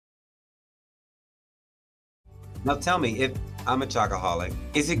Now tell me, if I'm a chocoholic,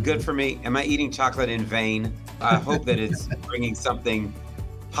 is it good for me? Am I eating chocolate in vain? I hope that it's bringing something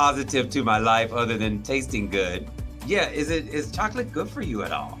positive to my life other than tasting good. Yeah, is chocolate good for you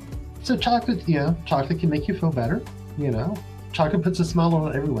at all? So chocolate, chocolate can make you feel better. You know, chocolate puts a smile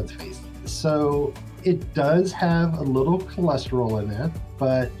on everyone's face. So it does have a little cholesterol in it,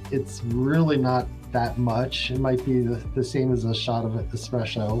 but it's really not that much. It might be the same as a shot of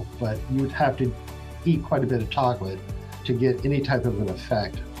espresso, but you'd have to eat quite a bit of chocolate to get any type of an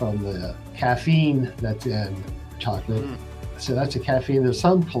effect from the caffeine that's in chocolate. So that's a caffeine. There's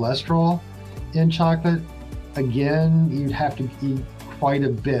some cholesterol in chocolate. Again, you'd have to eat quite a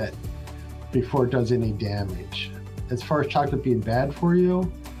bit before it does any damage. As far as chocolate being bad for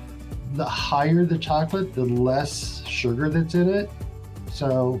you, the higher the chocolate, the less sugar that's in it.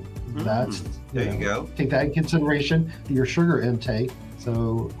 So that's, there you go. Take that in consideration, your sugar intake.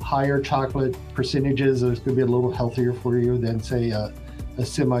 So higher chocolate percentages is going to be a little healthier for you than, say, a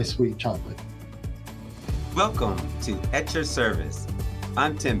semi-sweet chocolate. Welcome to At Your Service.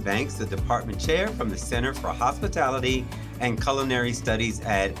 I'm Tim Banks, the Department Chair from the Center for Hospitality and Culinary Studies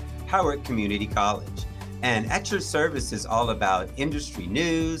at Howard Community College. And At Your Service is all about industry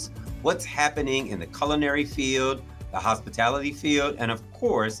news, what's happening in the culinary field, the hospitality field, and of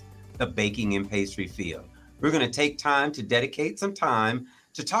course, the baking and pastry field. We're going to take time to dedicate some time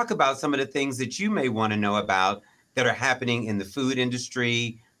to talk about some of the things that you may want to know about that are happening in the food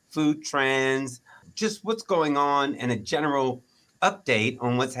industry, food trends, just what's going on, and a general update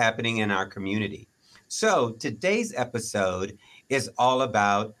on what's happening in our community. So today's episode is all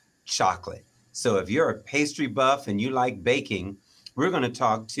about chocolate. So if you're a pastry buff and you like baking, we're going to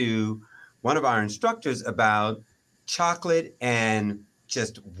talk to one of our instructors about chocolate and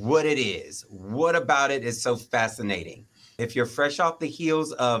just what it is. What about it is so fascinating? If you're fresh off the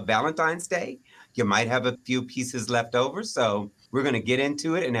heels of Valentine's Day, you might have a few pieces left over. So we're going to get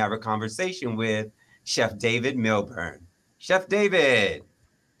into it and have a conversation with Chef David Milburn. Chef David.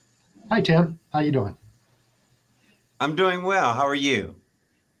 Hi, Tim. How you doing? I'm doing well. How are you?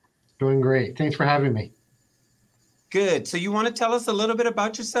 Doing great. Thanks for having me. Good. So you want to tell us a little bit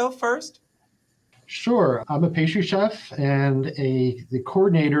about yourself first? Sure. I'm a pastry chef and the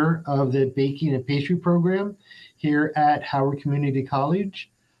coordinator of the baking and pastry program here at Howard Community College.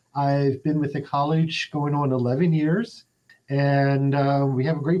 I've been with the college going on 11 years, and we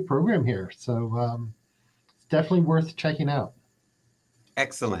have a great program here. So it's definitely worth checking out.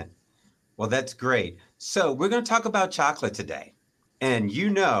 Excellent. Well, that's great. So we're going to talk about chocolate today. And you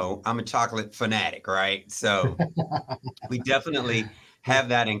know I'm a chocolate fanatic, right? So we definitely have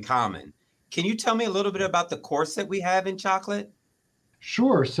that in common. Can you tell me a little bit about the course that we have in chocolate?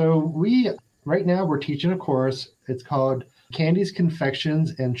 Sure. So right now we're teaching a course. It's called Candies,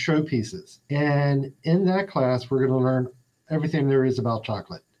 Confections, and Showpieces. And in that class, we're going to learn everything there is about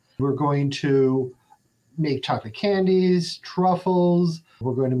chocolate. We're going to make chocolate candies, truffles.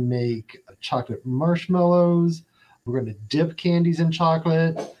 We're going to make chocolate marshmallows. We're going to dip candies in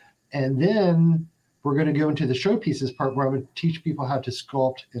chocolate. And then we're going to go into the showpieces part where I'm going to teach people how to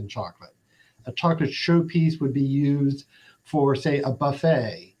sculpt in chocolate. A chocolate showpiece would be used for, say, a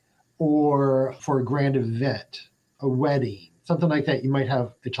buffet or for a grand event, a wedding, something like that. You might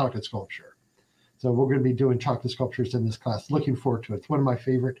have a chocolate sculpture. So we're going to be doing chocolate sculptures in this class. Looking forward to it. It's one of my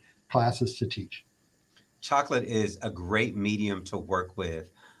favorite classes to teach. Chocolate is a great medium to work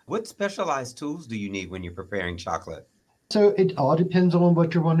with. What specialized tools do you need when you're preparing chocolate? So it all depends on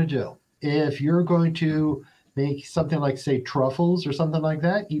what you want to do. If you're going to make something like, say, truffles or something like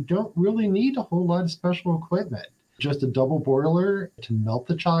that, you don't really need a whole lot of special equipment. Just a double boiler to melt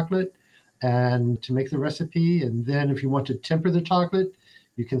the chocolate and to make the recipe. And then if you want to temper the chocolate,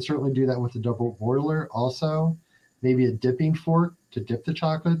 you can certainly do that with a double boiler also. Maybe a dipping fork to dip the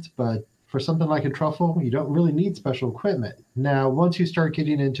chocolates. But for something like a truffle, you don't really need special equipment. Now, once you start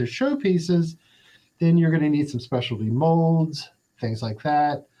getting into showpieces, then you're going to need some specialty molds, things like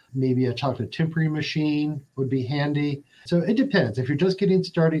that. Maybe a chocolate tempering machine would be handy. So it depends. If you're just getting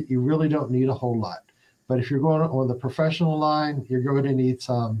started, you really don't need a whole lot. But if you're going on the professional line, you're going to need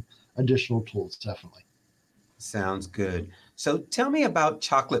some additional tools, definitely. Sounds good. So tell me about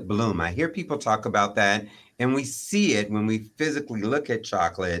chocolate bloom. I hear people talk about that, and we see it when we physically look at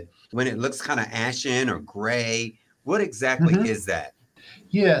chocolate, when it looks kind of ashen or gray. What exactly is that?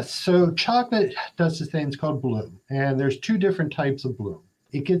 Yes, so chocolate does this thing, it's called bloom. And there's two different types of bloom.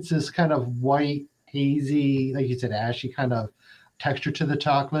 It gets this kind of white, hazy, like you said, ashy kind of texture to the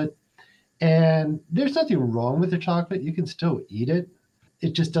chocolate. And there's nothing wrong with the chocolate. You can still eat it.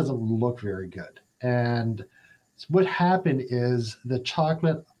 It just doesn't look very good. And what happened is the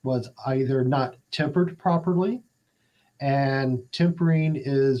chocolate was either not tempered properly And tempering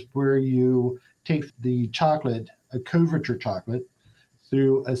is where you take the chocolate, a couverture chocolate,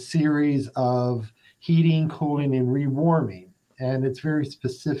 through a series of heating, cooling, and rewarming. And it's very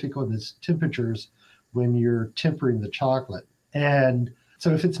specific on its temperatures when you're tempering the chocolate. And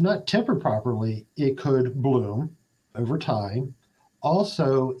so if it's not tempered properly, it could bloom over time.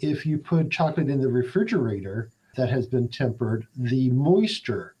 Also, if you put chocolate in the refrigerator that has been tempered, the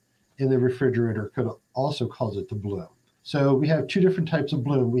moisture in the refrigerator could also cause it to bloom. So we have two different types of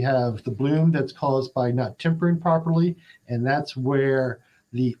bloom. We have the bloom that's caused by not tempering properly, and that's where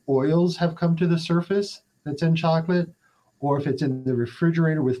the oils have come to the surface that's in chocolate. Or if it's in the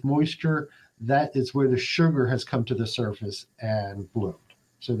refrigerator with moisture, that is where the sugar has come to the surface and bloomed.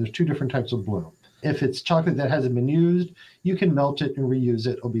 So there's two different types of bloom. If it's chocolate that hasn't been used, you can melt it and reuse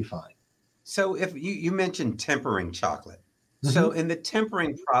it. It'll be fine. So if you mentioned tempering chocolate. So Mm-hmm. in the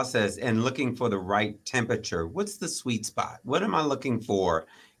tempering process and looking for the right temperature, what's the sweet spot? What am I looking for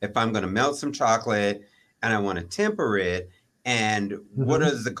if I'm going to melt some chocolate and I want to temper it? And what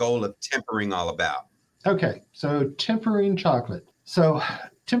Mm-hmm. is the goal of tempering all about? Okay, so tempering chocolate. So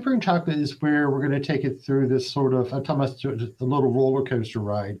tempering chocolate is where we're going to take it through this sort of, I'm talking about a little roller coaster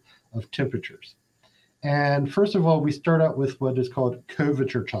ride of temperatures. And first of all, we start out with what is called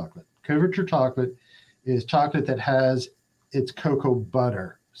couverture chocolate. Couverture chocolate is chocolate that has its cocoa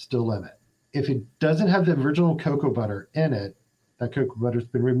butter still in it. If it doesn't have the original cocoa butter in it, that cocoa butter has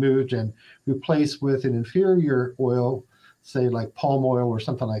been removed and replaced with an inferior oil, say like palm oil or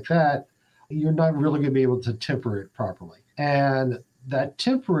something like that, you're not really going to be able to temper it properly. And that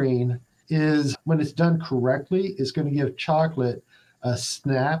tempering is, when it's done correctly, is going to give chocolate a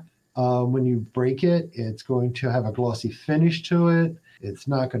snap. When you break it, it's going to have a glossy finish to it. It's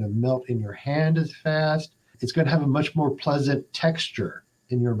not going to melt in your hand as fast. It's going to have a much more pleasant texture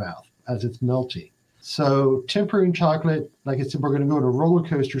in your mouth as it's melting. So tempering chocolate, like I said, we're going to go on a roller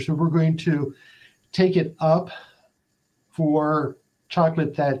coaster. So we're going to take it up for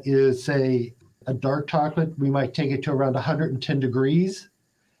chocolate that is, say, a dark chocolate. We might take it to around 110 degrees,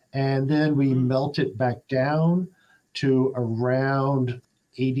 and then we Mm. melt it back down to around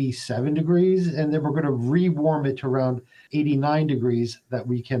 87 degrees, and then we're going to rewarm it to around 89 degrees that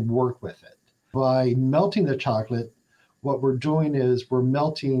we can work with it. By melting the chocolate, what we're doing is we're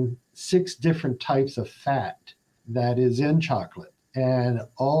melting 6 different types of fat that is in chocolate. And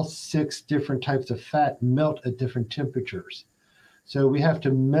all 6 different types of fat melt at different temperatures. So we have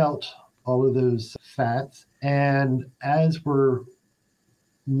to melt all of those fats. And as we're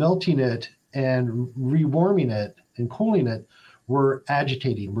melting it and rewarming it and cooling it, we're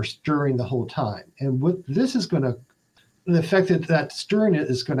agitating, we're stirring the whole time. And what this is going to, the effect that stirring it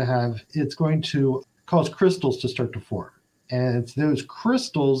is going to have, it's going to cause crystals to start to form. And it's those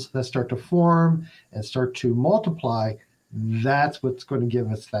crystals that start to form and start to multiply. That's what's going to give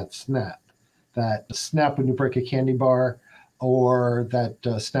us that snap. That snap when you break a candy bar, or that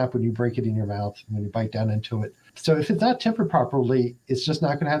snap when you break it in your mouth, when you bite down into it. So if it's not tempered properly, it's just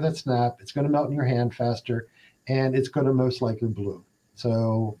not going to have that snap. It's going to melt in your hand faster, and it's going to most likely bloom.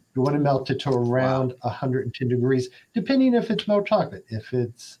 So you want to melt it to around Wow. 110 degrees, depending if it's milk chocolate. If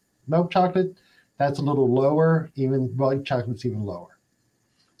it's milk chocolate, that's a little lower. Even white chocolate's even lower.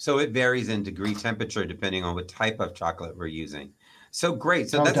 So it varies in degree temperature depending on what type of chocolate we're using. So great.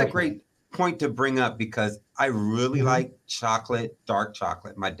 So Oh, that's a definitely. great point to bring up because I really Hmm. like chocolate, dark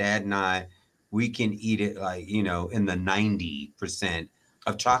chocolate. My dad and I, we can eat it like, in the 90%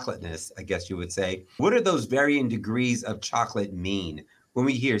 of chocolateness, I guess you would say. What do those varying degrees of chocolate mean when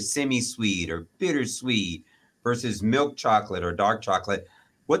we hear semi-sweet or bittersweet versus milk chocolate or dark chocolate?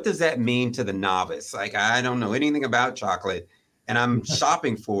 What does that mean to the novice? Like, I don't know anything about chocolate and I'm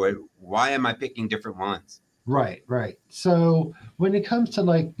shopping for it. Why am I picking different ones? Right, right. So when it comes to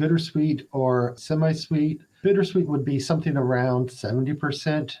like bittersweet or semi-sweet, bittersweet would be something around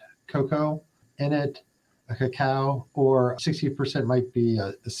 70% cocoa in it, a cacao, or 60% might be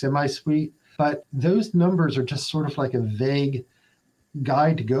a semi-sweet. But those numbers are just sort of like a vague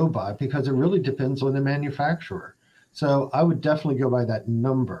guide to go by because it really depends on the manufacturer. So I would definitely go by that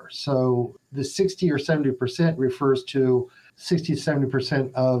number. So the 60 or 70% refers to 60 to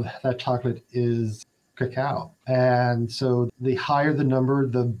 70% of that chocolate is cacao. And so the higher the number,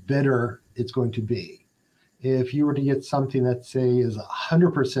 the bitter it's going to be. If you were to get something that, say, is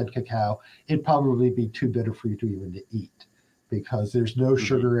 100% cacao, it'd probably be too bitter for you to even to eat because there's no Hmm.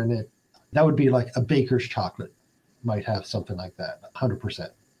 sugar in it. That would be like a baker's chocolate might have something like that,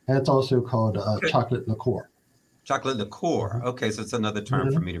 100%. That's also called Okay. chocolate liqueur. Chocolate liqueur. Mhm. Okay, so it's another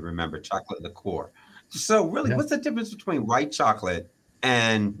term for Mhm. me to remember. Chocolate liqueur. So really, Yeah. what's the difference between white chocolate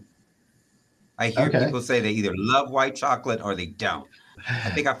and I hear Okay. people say they either love white chocolate or they don't.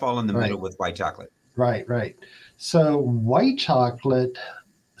 I think I fall in the Right. middle with white chocolate. Right. Right. So white chocolate,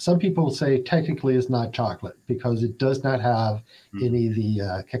 some people say technically is not chocolate because it does not have Mm. any of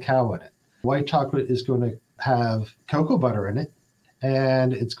the cacao in it. White chocolate is going to have cocoa butter in it,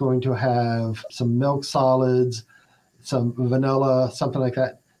 and it's going to have some milk solids, some vanilla, something like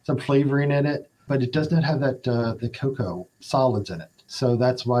that, some flavoring in it, but it does not have that the cocoa solids in it. So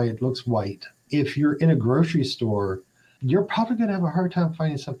that's why it looks white. If you're in a grocery store, you're probably going to have a hard time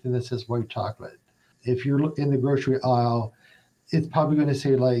finding something that says white chocolate. If you're in the grocery aisle, it's probably going to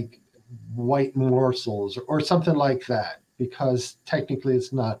say like white morsels or something like that, because technically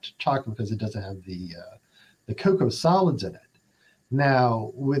it's not chocolate because it doesn't have the cocoa solids in it.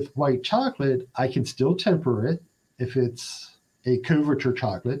 Now, with white chocolate, I can still temper it if it's a couverture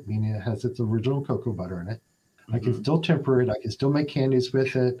chocolate, meaning it has its original cocoa butter in it. I can Hmm. still temper it. I can still make candies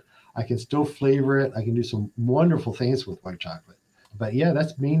with it. I can still flavor it. I can do some wonderful things with white chocolate. But yeah,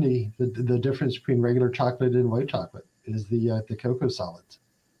 that's mainly the difference between regular chocolate and white chocolate is the cocoa solids.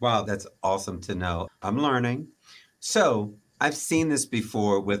 Wow, that's awesome to know. I'm learning. So I've seen this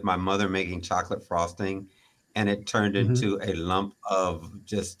before with my mother making chocolate frosting, and it turned Hmm. into a lump of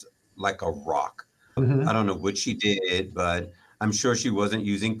just like a rock. I Hmm. don't know what she did, but I'm sure she wasn't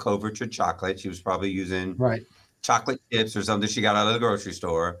using Couverture chocolate. She was probably using Right. chocolate chips or something she got out of the grocery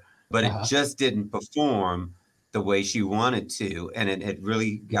store, but it Uh-huh. just didn't perform the way she wanted to. And it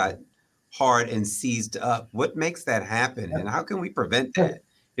really got hard and seized up. What makes that happen? Yeah. And how can we prevent Oh, that?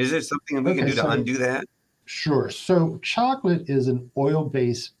 Is there something that we can okay, do to so undo that? sure. So chocolate is an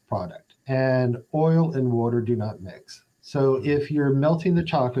oil-based product, and oil and water do not mix. So Mm. if you're melting the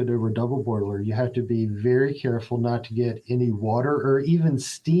chocolate over a double boiler, you have to be very careful not to get any water or even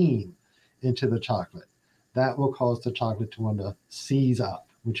steam into the chocolate. That will cause the chocolate to want to seize up,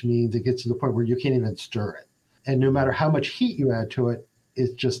 which means it gets to the point where you can't even stir it. And no matter Mhm. how much heat you add to it,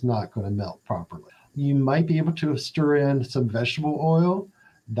 it's just not going to melt properly. You might be able to stir in some vegetable oil.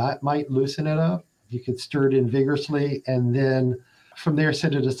 That might loosen it up. You could stir it in vigorously and then from there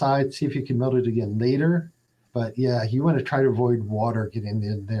set it aside, see if you can melt it again later. But yeah, you want to try to avoid water getting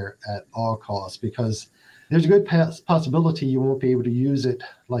in there at all costs because there's a good possibility you won't be able to use it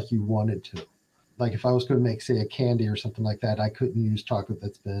like you wanted to. Like if I was going to make, say, a candy or something like that, I couldn't use chocolate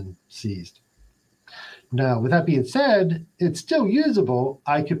that's been seized. Now, with that being said, it's still usable.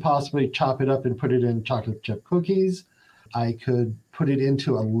 I could possibly chop it up and put it in chocolate chip cookies. I could put it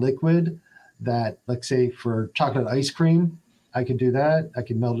into a liquid that, like, say, for chocolate ice cream, I could do that. I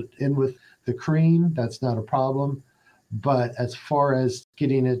could melt it in with the cream. That's not a problem. But as far as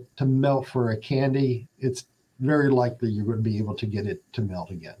getting it to melt for a candy, it's very likely you're going to be able to get it to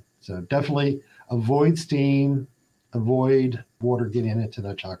melt again. So definitely avoid steam, avoid water getting into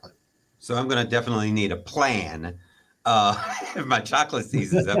that chocolate. So I'm going to definitely need a plan. If my chocolate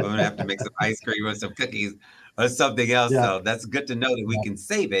seasons up, I'm going to have to make some ice cream or some cookies or something else. Yeah. So that's good to know that we Yeah. can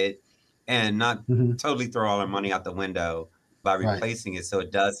save it and not Hmm. totally throw all our money out the window by Right. replacing it so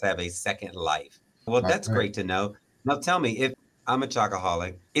it does have a second life. Well, Right. that's Right. great to know. Now tell me, if I'm a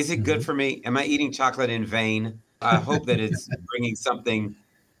chocoholic, is it good Hmm. for me? Am I eating chocolate in vain? I hope that it's bringing something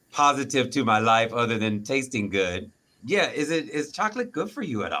positive to my life other than tasting good. Yeah, is chocolate good for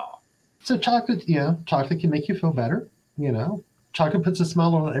you at all? So chocolate, chocolate can make you feel better. You know, chocolate puts a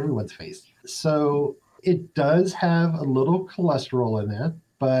smile on everyone's face. So it does have a little cholesterol in it,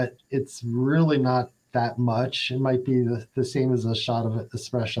 but it's really not that much. It might be the same as a shot of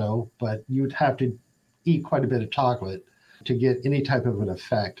espresso, but you'd have to eat quite a bit of chocolate to get any type of an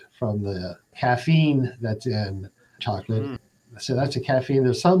effect from the caffeine that's in chocolate. Mm. So that's a caffeine.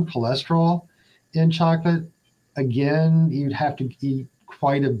 There's some cholesterol in chocolate. Again, you'd have to eat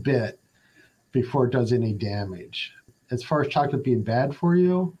quite a bit before it does any damage. As far as chocolate being bad for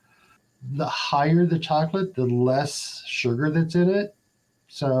you, the higher the chocolate, the less sugar that's in it.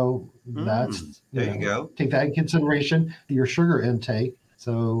 So Mm, that's, there you go. take that in consideration, your sugar intake.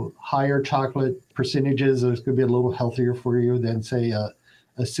 So higher chocolate percentages is going to be a little healthier for you than, say,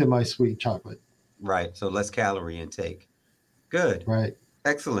 a semi-sweet chocolate. Right. So less calorie intake. Good. Right.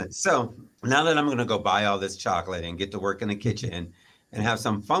 Excellent. So now that I'm going to go buy all this chocolate and get to work in the Mhm. kitchen and have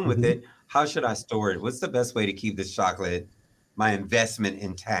some fun with Mhm. it, how should I store it? What's the best way to keep this chocolate, my investment,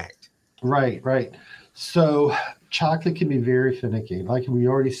 intact? Right, right. So chocolate can be very finicky. Like we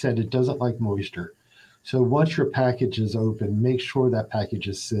already said, it doesn't like moisture. So once your package is open, make sure that package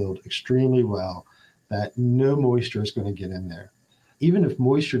is sealed extremely well, that no moisture is going to get in there. Even if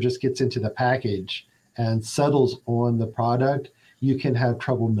moisture just gets into the package and settles on the product, you can have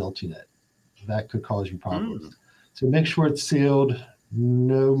trouble melting it. That could cause you problems. Mm, So make sure it's sealed,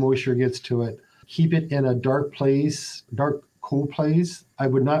 no moisture gets to it. Keep it in a dark place, dark, cool place. I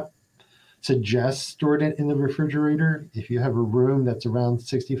would not suggest storing it in the refrigerator. If you have a room that's around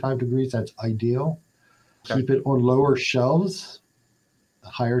 65 degrees, that's ideal. Okay. Keep it on lower shelves.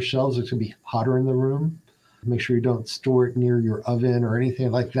 Higher shelves, it's going to be hotter in the room. Make sure you don't store it near your oven or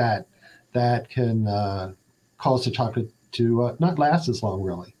anything like that. That can cause the chocolate to not last as long,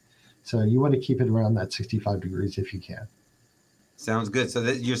 really. So you want to keep it around that 65 degrees if you can. Sounds good. So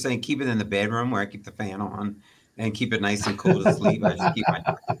you're saying keep it in the bedroom where I keep the fan on and keep it nice and cool to sleep. I just keep my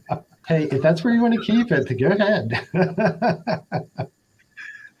chocolate. Hey, if that's where you want to keep it, go ahead.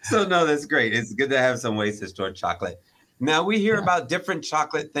 So no, that's great. It's good to have some ways to store chocolate. Now we hear about different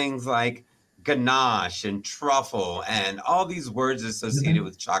chocolate things like ganache and truffle and all these words associated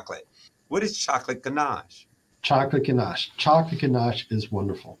with chocolate. What is chocolate ganache? Chocolate ganache. Chocolate ganache is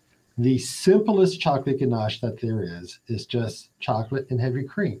wonderful. The simplest chocolate ganache that there is just chocolate and heavy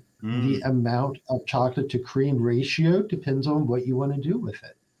cream. The amount of chocolate to cream ratio depends on what you want to do with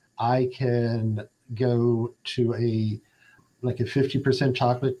it. I can go to a 50%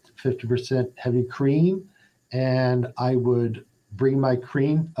 chocolate, 50% heavy cream, and I would bring my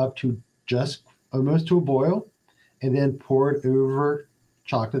cream up to just almost to a boil, and then pour it over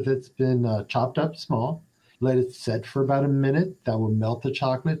chocolate that's been chopped up small. Let it set for about a minute. That will melt the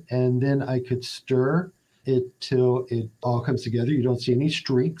chocolate, and then I could stir it till it all comes together. You don't see any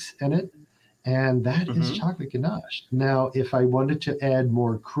streaks in it, and that is chocolate ganache. Now, if I wanted to add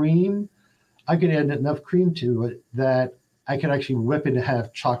more cream, I could add enough cream to it that I could actually whip it to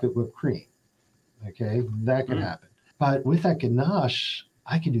have chocolate whipped cream. Okay, that can happen. But with that ganache,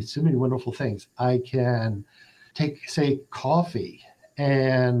 I can do so many wonderful things. I can take, say, coffee,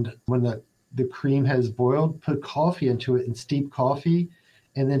 and when the cream has boiled, put coffee into it and steep coffee,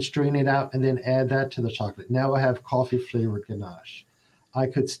 and then strain it out and then add that to the chocolate. Now I have coffee flavored ganache. I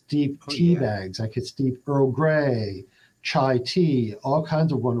could steep tea bags. I could steep Earl Grey, chai tea, all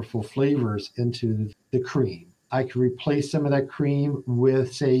kinds of wonderful flavors into the cream. I could replace some of that cream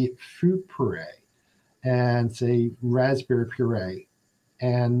with, say, fruit puree and, say, raspberry puree.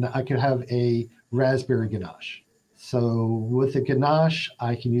 And I could have a raspberry ganache. So with the ganache,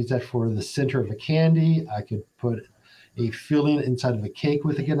 I can use that for the center of a candy. I could put a filling inside of a cake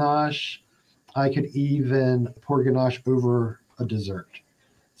with a ganache. I could even pour ganache over a dessert.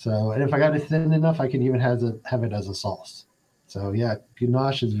 So, and if I got it thin enough, I can even have it as a sauce. So yeah,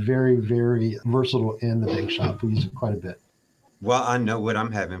 ganache is very, very versatile in the bake shop. We use it quite a bit. Well, I know what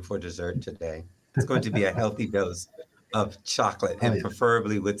I'm having for dessert today. It's going to be a healthy dose of chocolate and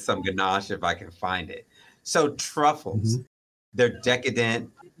preferably with some ganache if I can find it. So truffles, they're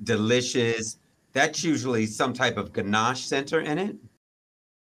decadent, delicious. That's usually some type of ganache center in it.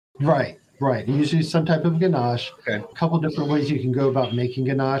 Right. Usually some type of ganache. Okay. A couple different ways you can go about making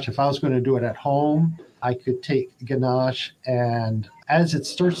ganache. If I was going to do it at home, I could take ganache, and as it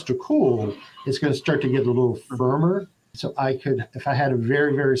starts to cool, it's going to start to get a little firmer. So I could, if I had a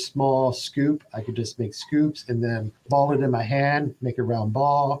very, very small scoop, I could just make scoops and then ball it in my hand, make a round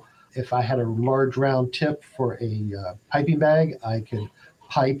ball. If I had a large round tip for a piping bag, I could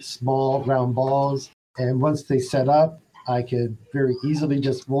pipe small round balls. And once they set up, I could very easily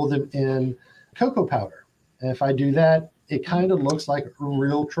just roll them in cocoa powder. And if I do that, it kind of looks like a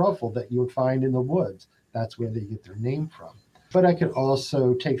real truffle that you would find in the woods. That's where they get their name from. But I could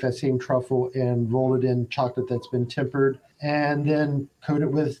also take that same truffle and roll it in chocolate that's been tempered and then coat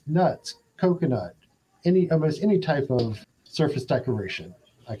it with nuts, coconut, almost any type of surface decoration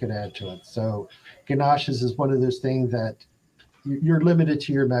I could add to it. So ganaches is one of those things that you're limited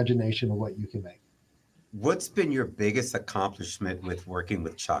to your imagination of what you can make. What's been your biggest accomplishment with working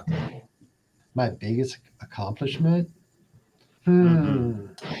with chocolate? My biggest accomplishment?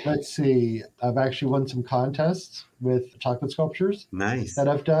 Let's see. I've actually won some contests with chocolate sculptures that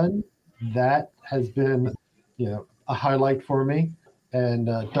I've done. That has been, a highlight for me. And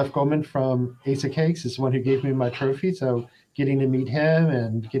Duff Goldman from Ace of Cakes is the one who gave me my trophy. So getting to meet him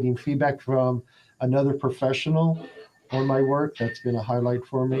and getting feedback from another professional on my work, that's been a highlight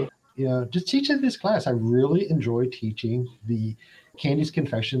for me. Just teaching this class, I really enjoy teaching the Candies,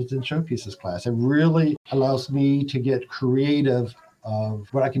 Confections, and Showpieces class. It really allows me to get creative of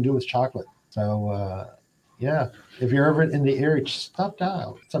what I can do with chocolate. So, if you're ever in the area, just stop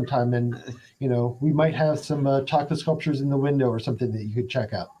down sometime and, we might have some chocolate sculptures in the window or something that you could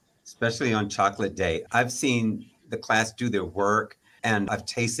check out. Especially on Chocolate Day. I've seen the class do their work and I've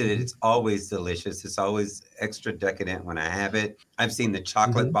tasted it. It's always delicious. It's always extra decadent when I have it. I've seen the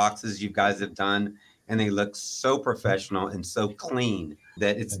chocolate boxes you guys have done and they look so professional and so clean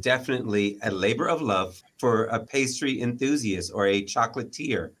that it's definitely a labor of love for a pastry enthusiast or a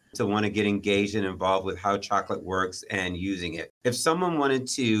chocolatier to want to get engaged and involved with how chocolate works and using it. If someone wanted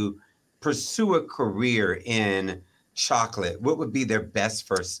to pursue a career in chocolate, what would be their best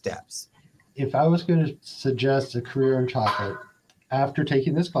first steps? If I was going to suggest a career in chocolate after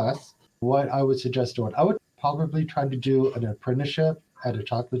taking this class, what I would suggest doing, I would probably try to do an apprenticeship at a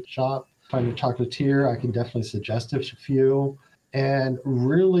chocolate shop. Find a chocolatier, I can definitely suggest a few, and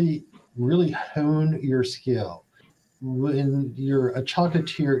really, really hone your skill. When you're a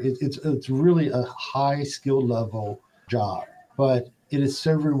chocolatier, it's really a high skill level job, but it is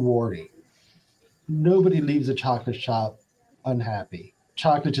so rewarding. Nobody leaves a chocolate shop unhappy.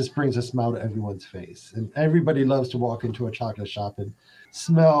 Chocolate just brings a smile to everyone's face. And everybody loves to walk into a chocolate shop and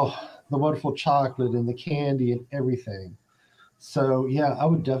smell the wonderful chocolate and the candy and everything. So, yeah, I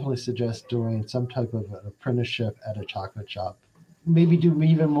would definitely suggest doing some type of an apprenticeship at a chocolate shop. Maybe do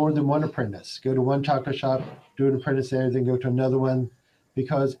even more than one apprentice. Go to one chocolate shop, do an apprentice there, then go to another one,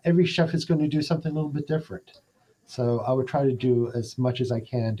 because every chef is going to do something a little bit different. So I would try to do as much as I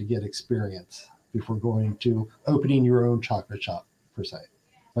can to get experience before going to opening your own chocolate shop per se.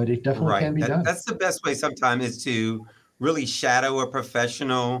 But it definitely Right. can be done. That's the best way sometimes is to really shadow a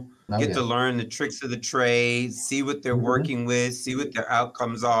professional, Oh get yeah. to learn the tricks of the trade, see what they're Hmm. working with, see what their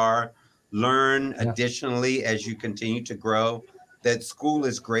outcomes are, learn Yeah. additionally as you continue to grow. That school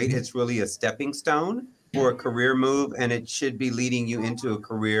is great. Mhm. It's really a stepping stone for a career move, and it should be leading you into a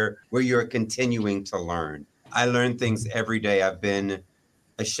career where you're continuing to learn. I learn things Mhm. every day. I've been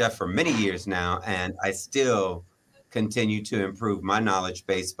a chef for many years now, and I still continue to improve my knowledge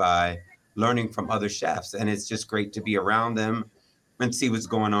base by learning from other chefs. And it's just great to be around them and see what's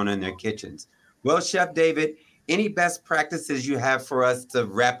going on in their kitchens. Well, Chef David, any best practices you have for us to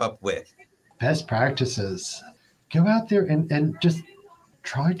wrap up with? Best practices. Go out there and just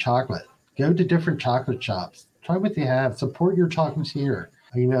try chocolate. Go to different chocolate shops. Try what they have. Support your chocolatier.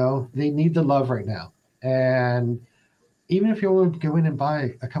 They need the love right now. And even if you want to go in and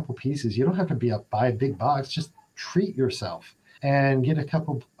buy a couple pieces, you don't have to buy a big box. Just treat yourself and get a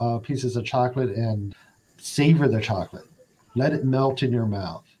couple pieces of chocolate and savor the chocolate. Let it melt in your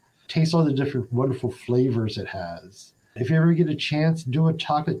mouth. Taste all the different wonderful flavors it has. If you ever get a chance, do a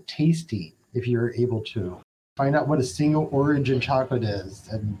chocolate tasting if you're able to. Find out what a single origin chocolate is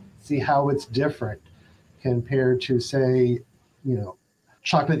and see how it's different compared to, say, you know,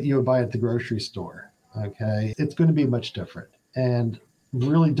 chocolate you would buy at the grocery store. Okay. It's going to be much different. And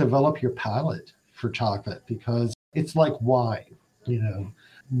really develop your palate for chocolate because it's like wine. You know,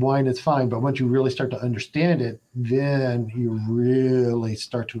 wine is fine, but once you really start to understand it, then you really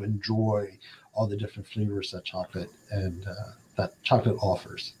start to enjoy all the different flavors that chocolate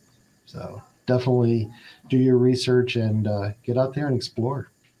offers. So definitely do your research and get out there and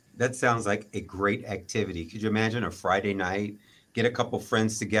explore. That sounds like a great activity. Could you imagine a Friday night, get a couple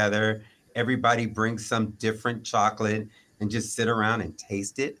friends together, everybody brings some different chocolate and just sit around and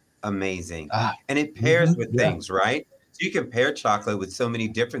taste it? Amazing. Ah, And it pairs mhm, with yeah. things, right? So you can pair chocolate with so many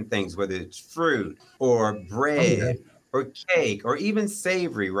different things, whether it's fruit or Oh yeah. bread or cake or even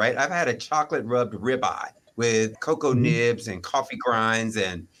savory, right? I've had a chocolate rubbed ribeye with cocoa Mhm, nibs and coffee grinds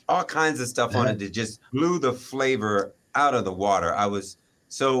and all kinds of stuff on yeah. it that just blew the flavor out of the water. I was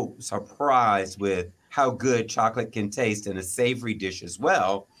so surprised with how good chocolate can taste in a savory dish as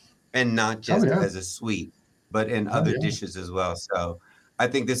well, and not Oh just yeah. as a sweet, but in Oh other yeah. dishes as well. So I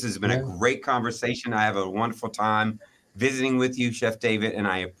think this has been a Yeah. great conversation. I have a wonderful time visiting with you, Chef David, and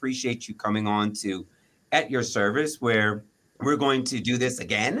I appreciate you coming on to At Your Service, where we're going to do this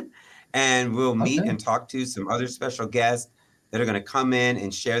again and we'll meet Okay. and talk to some other special guests that are going to come in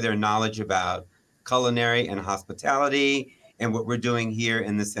and share their knowledge about culinary and hospitality and what we're doing here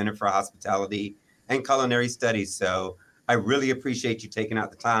in the Center for Hospitality and Culinary Studies. So I really appreciate you taking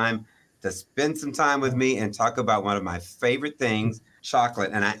out the time to spend some time with me and talk about one of my favorite things,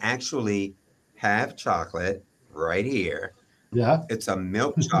 chocolate. And I actually have chocolate right here. Yeah. It's a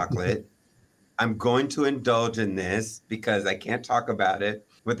milk chocolate. I'm going to indulge in this because I can't talk about it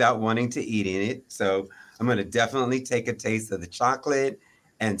without wanting to eat in it. So I'm going to definitely take a taste of the chocolate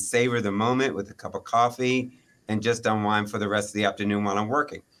and savor the moment with a cup of coffee and just unwind for the rest of the afternoon while I'm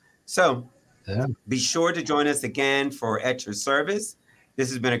working. So Yeah. be sure to join us again for At Your Service. This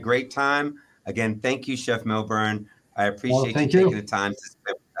has been a great time. Again, thank you, Chef Milburn. I Well, appreciate you thank taking you. the time to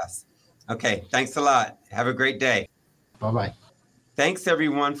spend with us. Okay, thanks a lot. Have a great day. Bye bye. Thanks,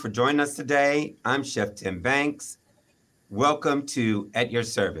 everyone, for joining us today. I'm Chef Tim Banks. Welcome to At Your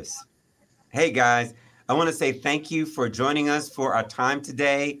Service. Hey, guys, I want to say thank you for joining us for our time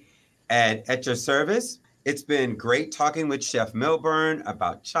today. At your service. It's been great talking with Chef Milburn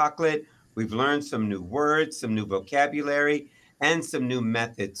about chocolate. We've learned some new words, some new vocabulary, and some new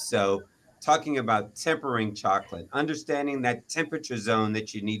methods. So, talking about tempering chocolate, understanding that temperature zone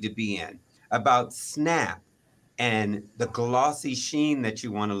that you need to be in, about snap and the glossy sheen that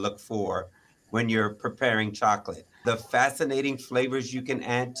you want to look for when you're preparing chocolate, the fascinating flavors you can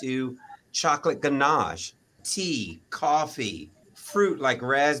add to chocolate ganache, tea, coffee, fruit like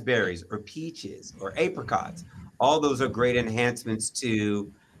raspberries or peaches or apricots. All those are great enhancements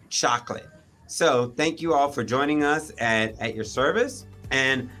to chocolate. So, thank you all for joining us at your service.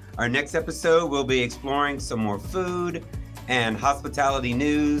 And our next episode, we'll be exploring some more food and hospitality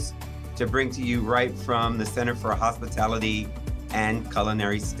news to bring to you right from the Center for Hospitality and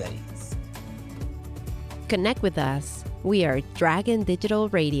Culinary Studies. Connect with us. We are Dragon Digital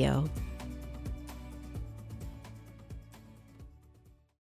Radio.